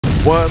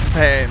What's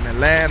happening?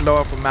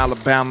 Landlord from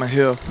Alabama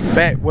here,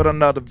 back with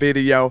another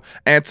video.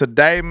 And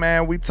today,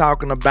 man, we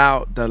talking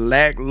about the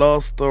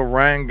lackluster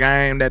run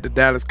game that the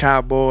Dallas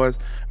Cowboys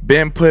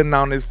been putting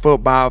on this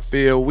football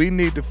field. We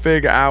need to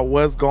figure out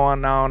what's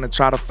going on and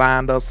try to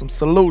find us some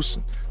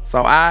solutions.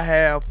 So I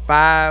have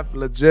 5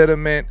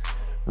 legitimate,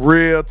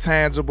 real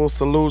tangible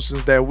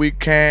solutions that we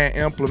can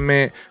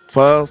implement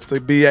for us to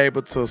be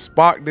able to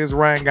spark this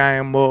run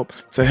game up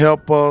to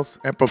help us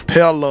and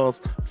propel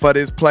us for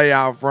this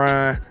playoff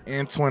run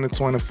in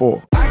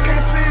 2024. I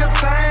can't see a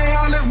thing,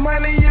 all this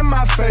money in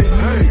my face.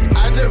 Hey,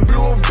 I just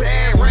blew a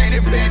bag, ran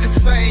it back the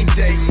same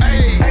day.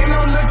 Hey, ain't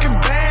no looking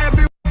bad,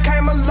 bitch,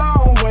 came a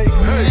long way.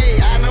 Hey,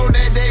 I know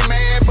that they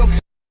mad, but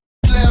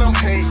let them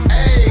hate.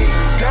 Hey,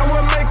 that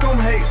what make them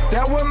hate,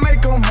 that what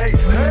make them hate.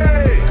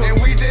 Hey,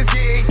 and we just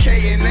getting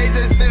K and they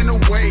just in the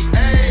way.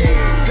 Hey,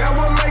 that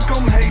what make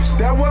them hate,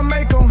 that what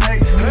make them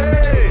hate.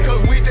 Hey,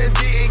 cause we just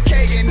getting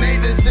K and they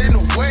just in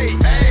the way.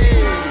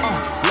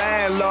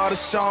 Hey, landlord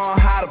is showing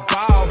how to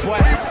ball,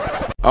 boy.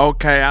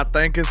 Okay, I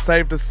think it's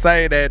safe to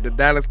say that the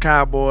Dallas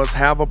Cowboys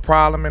have a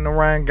problem in the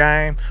run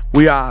game.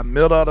 We are a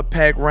middle of the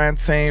pack run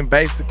team.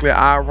 Basically,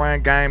 our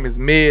run game is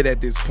mid at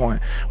this point.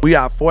 We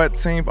are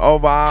 14th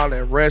overall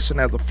at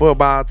rushing as a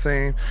football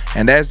team,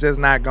 and that's just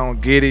not going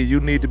to get it. You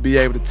need to be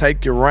able to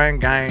take your run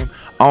game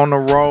on the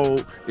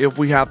road if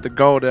we have to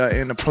go there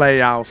in the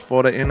playoffs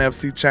for the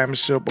NFC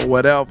Championship or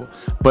whatever.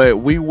 But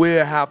we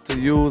will have to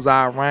use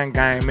our run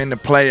game in the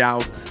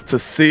playoffs to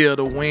seal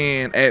the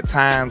win at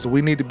times.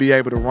 We need to be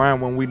able to run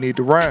when we need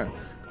to run.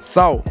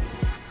 So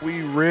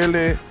we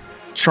really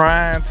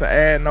trying to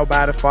add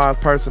nobody as far as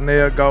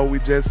personnel go. We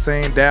just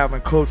seen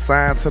Dalvin Cook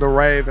sign to the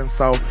Ravens,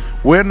 so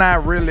we're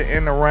not really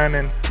in the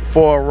running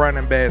for a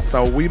running back.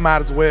 So we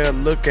might as well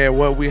look at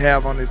what we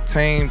have on this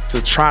team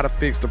to try to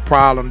fix the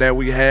problem that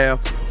we have.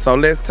 So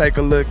let's take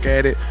a look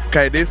at it.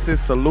 Okay, this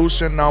is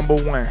solution number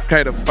 1.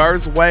 Okay, the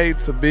first way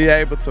to be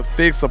able to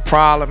fix a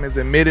problem is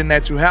admitting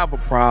that you have a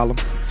problem.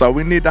 So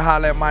we need to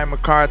holler at Mike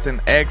McCarthy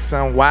and ask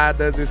him, why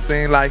does it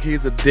seem like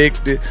he's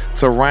addicted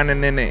to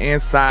running in the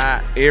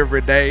inside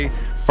every day?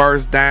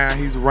 First down,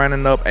 he's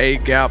running up A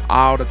gap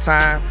all the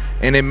time,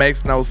 and it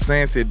makes no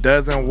sense. It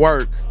doesn't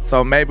work.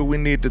 So maybe we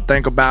need to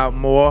think about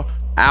more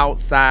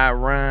outside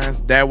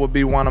runs. That would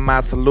be one of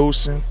my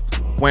solutions.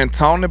 When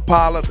Tony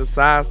Pollard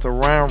decides to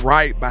run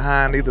right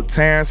behind either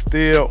Terrence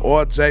Steele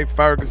or Jake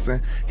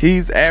Ferguson,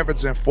 he's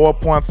averaging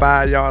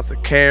 4.5 yards a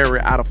carry.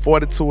 Out of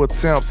 42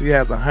 attempts, he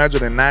has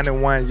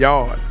 191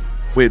 yards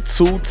with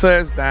 2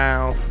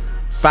 touchdowns,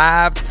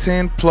 5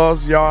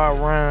 10+ yard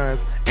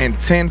runs, and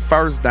 10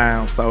 first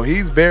downs. So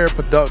he's very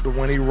productive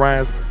when he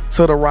runs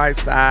to the right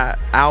side,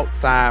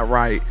 outside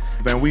right.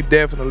 And we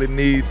definitely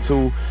need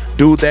to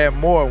do that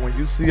more. When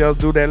you see us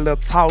do that little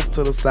toss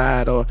to the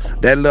side or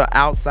that little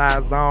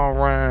outside zone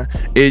run,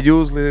 it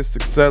usually is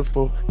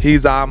successful.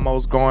 He's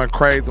almost going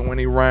crazy when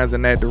he runs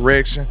in that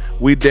direction.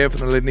 We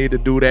definitely need to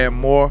do that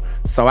more.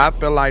 So I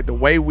feel like the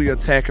way we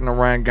attacking the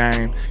run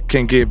game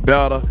can get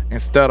better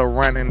instead of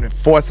running and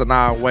forcing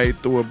our way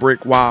through a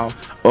brick wall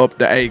up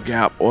the A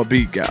gap or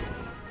B gap.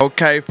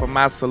 Okay, for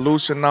my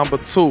solution number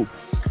 2,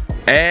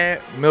 add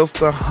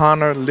Mr.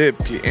 Hunter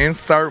Lipke.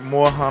 Insert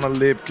more Hunter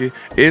Lipke.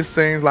 It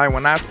seems like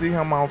when I see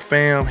him on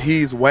film,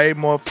 he's way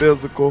more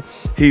physical.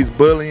 He's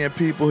bullying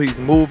people. He's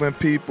moving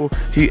people.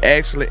 He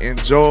actually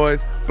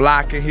enjoys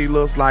blocking. He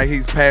looks like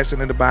he's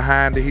passionate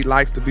behind it. He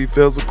likes to be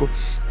physical.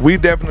 We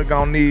definitely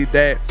gonna need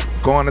that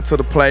going into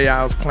the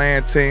playoffs,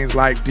 playing teams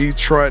like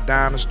Detroit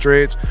down the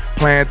stretch,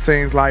 playing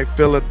teams like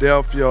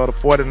Philadelphia or the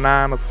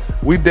 49ers.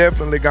 We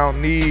definitely gonna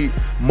need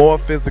more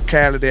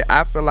physicality.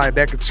 I feel like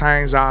that could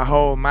change our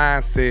whole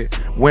mindset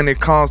when it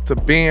comes to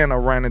being a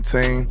running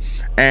team,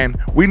 and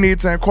we need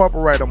to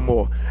incorporate them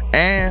more.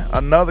 And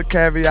another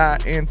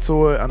caveat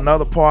into it,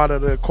 another part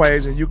of the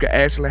equation, you can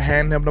actually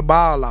hand him the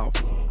ball off.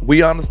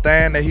 We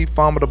understand that he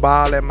fumbled the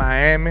ball at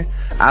Miami.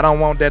 I don't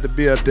want that to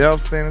be a death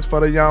sentence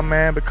for the young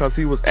man because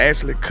he was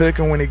actually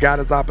cooking when he got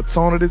his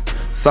opportunities.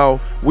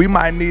 So we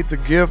might need to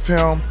give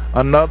him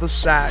another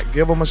shot,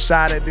 give him a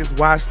shot at this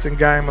Washington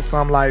game or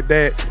something like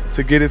that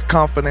to get his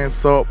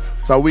confidence up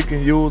so we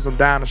can use him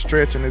down the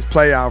stretch in this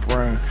playoff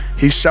run.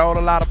 He showed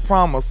a lot of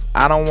promise.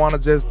 I don't want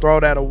to just throw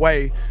that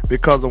away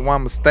because of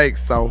one mistake.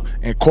 So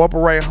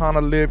incorporate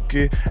Hunter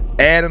Lipke.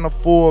 Adding a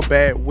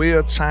fullback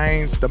will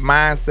change the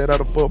mindset of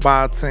the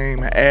football team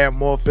and add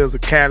more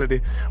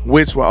physicality,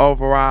 which will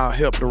overall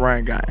help the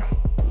run game.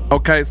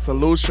 Okay,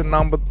 solution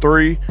number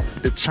 3,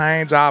 to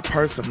change our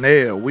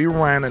personnel. We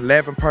run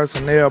 11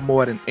 personnel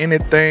more than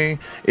anything.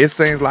 It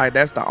seems like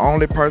that's the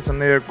only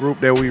personnel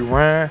group that we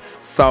run.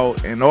 So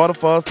in order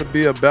for us to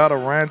be a better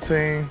run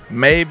team,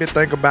 maybe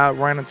think about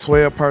running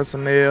 12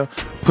 personnel,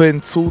 putting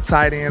 2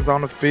 tight ends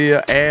on the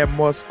field, add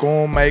more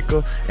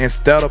Schoonmaker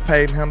instead of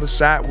paying him the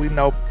shot. We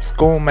know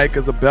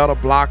Schoonmaker's a better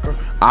blocker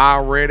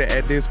already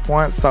at this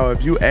point. So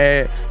if you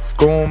add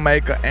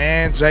Schoonmaker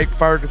and Jake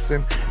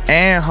Ferguson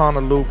and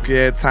Hunter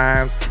Luepke at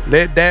times.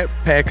 Let that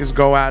package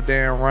go out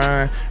there and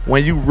run.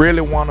 When you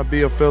really want to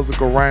be a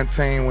physical run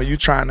team, when you're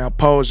trying to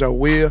impose your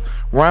will,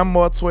 run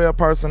more 12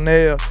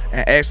 personnel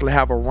and actually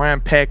have a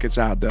run package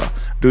out there.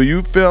 Do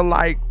you feel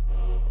like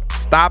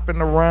stopping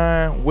the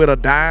run with a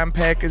dime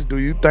package? Do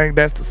you think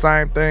that's the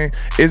same thing?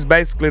 It's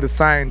basically the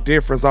same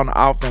difference on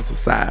the offensive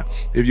side.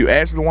 If you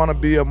actually want to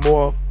be a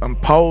more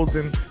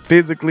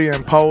physically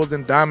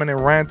imposing, dominant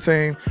run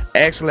team,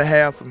 actually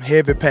have some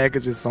heavy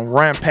packages, some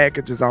run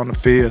packages on the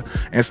field,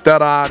 instead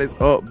of all this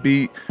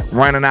upbeat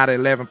running out of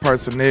 11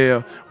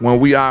 personnel when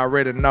we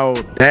already know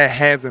that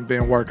hasn't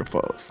been working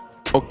for us.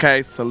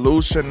 Okay,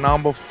 solution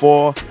number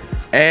 4.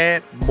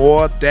 Add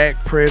more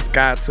Dak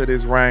Prescott to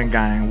this run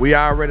game. We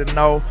already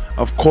know,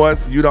 of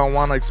course, you don't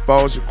want to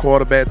expose your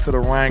quarterback to the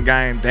run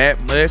game that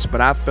much,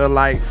 but I feel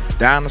like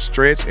down the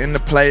stretch in the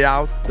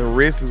playoffs, the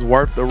risk is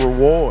worth the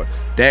reward.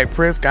 Dak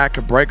Prescott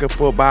could break a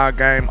football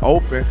game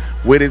open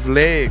with his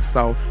legs,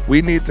 so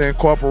we need to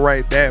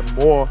incorporate that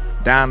more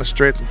down the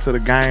stretch into the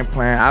game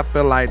plan. I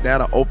feel like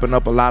that'll open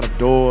up a lot of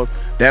doors.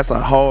 That's a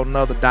whole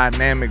nother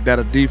dynamic that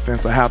a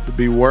defense will have to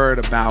be worried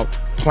about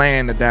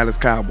playing the Dallas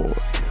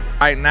Cowboys.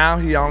 Right now,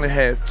 he only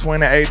has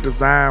 28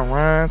 design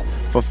runs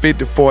for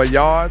 54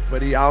 yards,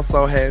 but he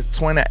also has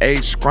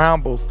 28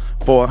 scrambles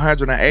for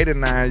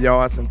 189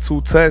 yards and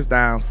 2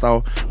 touchdowns.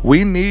 So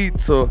we need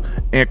to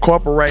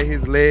incorporate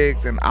his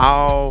legs in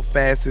all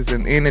facets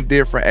and any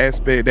different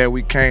aspect that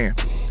we can.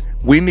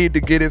 We need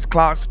to get his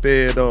clock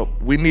sped up.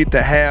 We need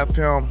to have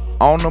him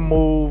on the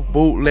move,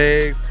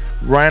 bootlegs,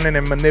 running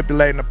and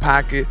manipulating the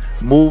pocket,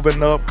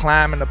 moving up,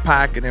 climbing the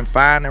pocket, and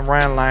finding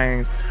run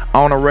lanes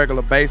on a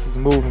regular basis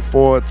moving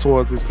forward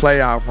towards this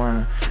playoff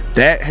run.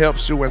 That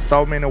helps you in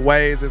so many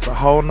ways. It's a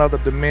whole nother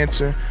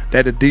dimension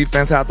that the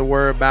defense have to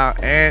worry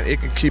about, and it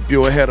can keep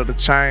you ahead of the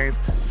chains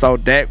so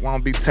Dak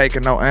won't be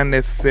taking no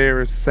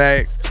unnecessary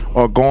sacks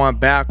or going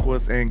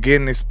backwards and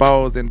getting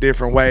exposed in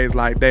different ways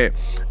like that.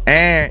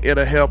 And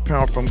it'll help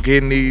him from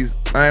getting these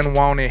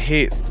unwanted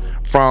hits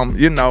from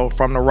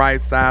the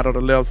right side or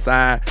the left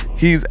side.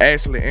 He's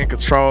actually in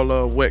control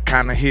of what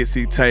kind of hits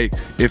he take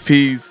if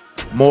he's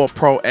more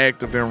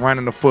proactive in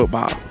running the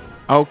football.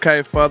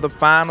 Okay, for the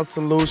final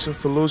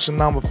solution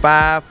number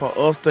 5, for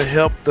us to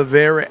help the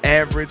very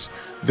average,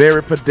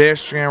 very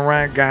pedestrian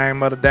run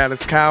game of the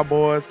Dallas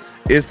Cowboys,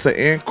 is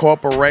to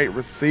incorporate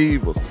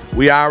receivers.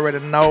 We already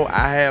know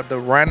I have the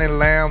running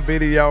Lamb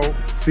video,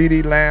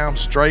 CeeDee Lamb,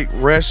 straight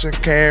Russian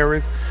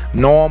carries,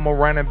 normal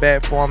running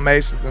back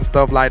formations and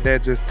stuff like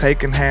that, just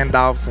taking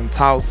handoffs and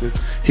tosses.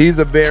 He's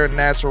a very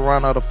natural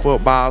runner of the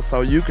football,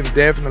 so you can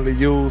definitely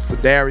use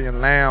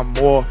Cedarian Lamb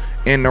more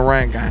in the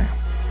run game.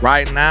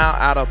 Right now,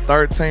 out of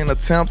 13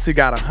 attempts, he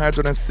got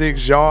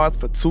 106 yards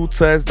for 2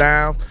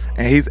 touchdowns,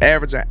 and he's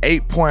averaging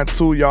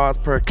 8.2 yards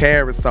per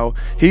carry. So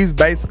he's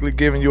basically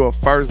giving you a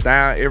first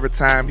down every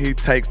time he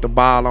takes the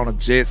ball on a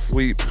jet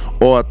sweep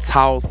or a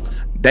toss.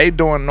 They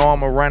doing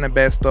normal running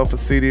back stuff for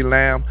CeeDee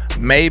Lamb.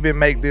 Maybe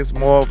make this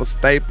more of a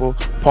staple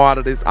part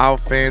of this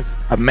offense.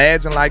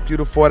 Imagine like you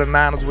the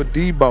 49ers with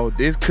Debo.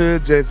 This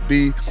could just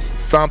be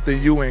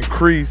something you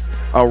increase,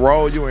 a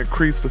role you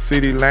increase for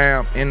CeeDee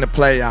Lamb in the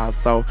playoffs.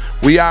 So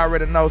we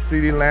already know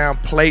CeeDee Lamb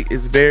plate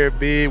is very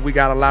big. We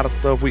got a lot of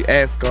stuff we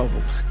ask of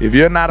him. If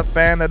you're not a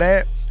fan of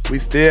that, we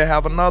still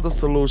have another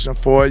solution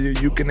for you.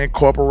 You can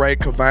incorporate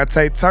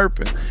Kevontae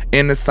Turpin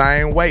in the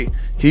same way.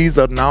 He's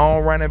a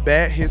known running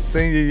back. His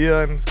senior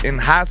year in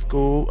high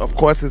school, of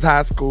course it's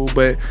high school,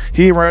 but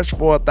he rushed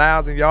for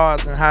 1,000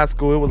 yards in high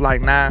school. It was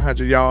like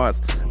 900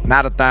 yards,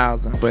 not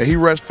 1,000, but he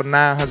rushed for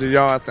 900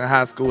 yards in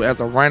high school as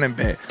a running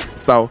back.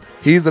 So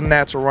he's a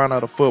natural runner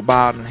of the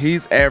football, and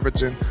he's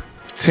averaging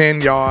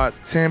 10 yards,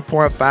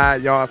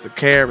 10.5 yards a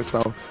carry.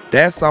 So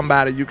that's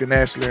somebody you can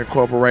actually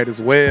incorporate as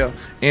well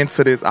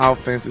into this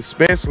offense,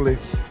 especially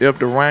if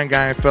the run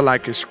game feel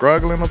like it's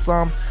struggling or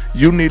something.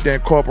 You need to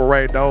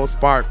incorporate those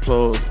spark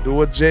plugs,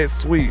 do a jet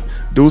sweep,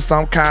 do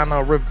some kind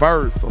of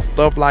reverse or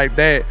stuff like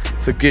that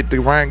to get the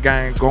run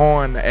game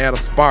going to add a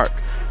spark.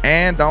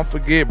 And don't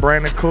forget,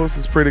 Brandon Cooks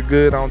is pretty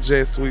good on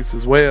jet sweeps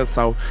as well.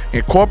 So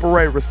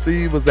incorporate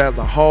receivers as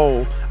a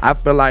whole. I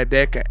feel like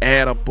that can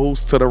add a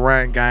boost to the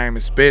run game,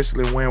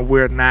 especially when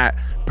we're not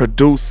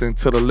producing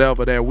to the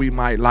level that we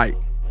might like.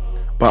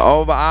 But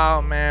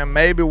overall, man,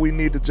 maybe we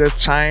need to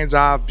just change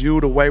our view,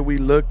 the way we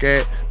look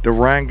at the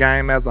run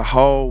game as a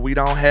whole. We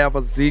don't have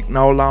a Zeke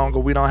no longer.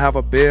 We don't have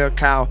a bell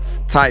cow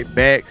type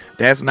back.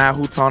 That's not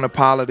who Tony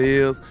Pollard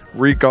is.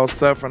 Rico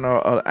suffering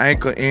an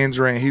ankle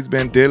injury, and he's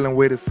been dealing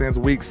with it since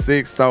week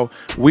 6. So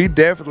we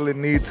definitely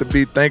need to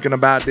be thinking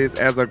about this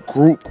as a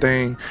group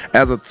thing,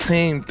 as a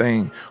team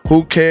thing.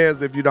 Who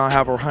cares if you don't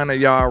have a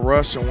 100-yard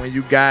rusher when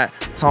you got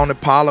Tony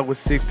Pollard with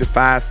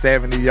 65,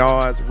 70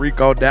 yards,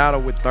 Rico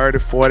Dowdle with 30,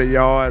 40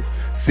 yards,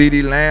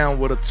 CeeDee Lamb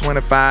with a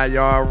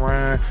 25-yard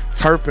run,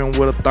 Turpin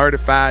with a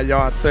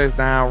 35-yard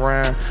touchdown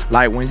run.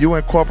 Like, when you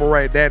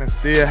incorporate that and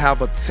still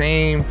have a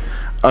team,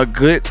 a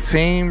good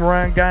team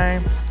run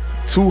game,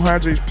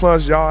 200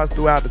 plus yards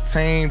throughout the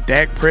team.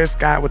 Dak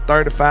Prescott with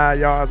 35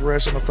 yards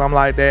rushing or something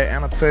like that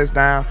and a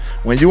touchdown.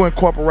 When you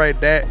incorporate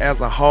that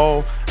as a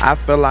whole, I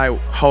feel like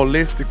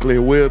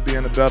holistically we'll be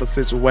in a better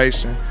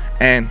situation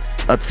and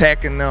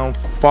attacking them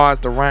far as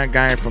the run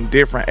game from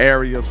different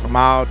areas, from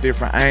all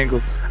different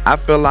angles. I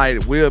feel like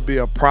it will be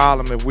a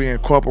problem if we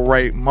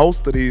incorporate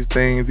most of these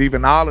things,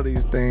 even all of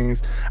these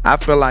things. I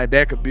feel like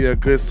that could be a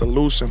good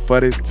solution for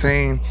this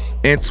team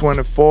in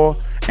 24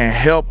 and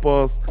help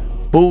us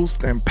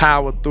boost and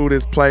power through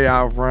this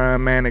playoff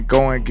run, man, and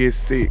go and get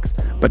 6.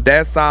 But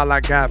that's all I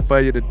got for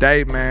you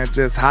today, man.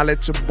 Just holla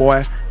at your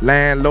boy,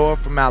 Landlord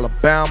from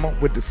Alabama,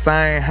 with the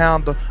same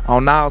handle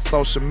on all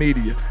social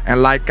media.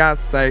 And like I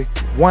say,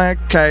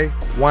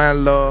 1K,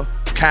 1 love,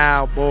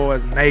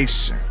 Cowboys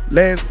Nation.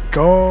 Let's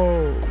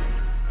go.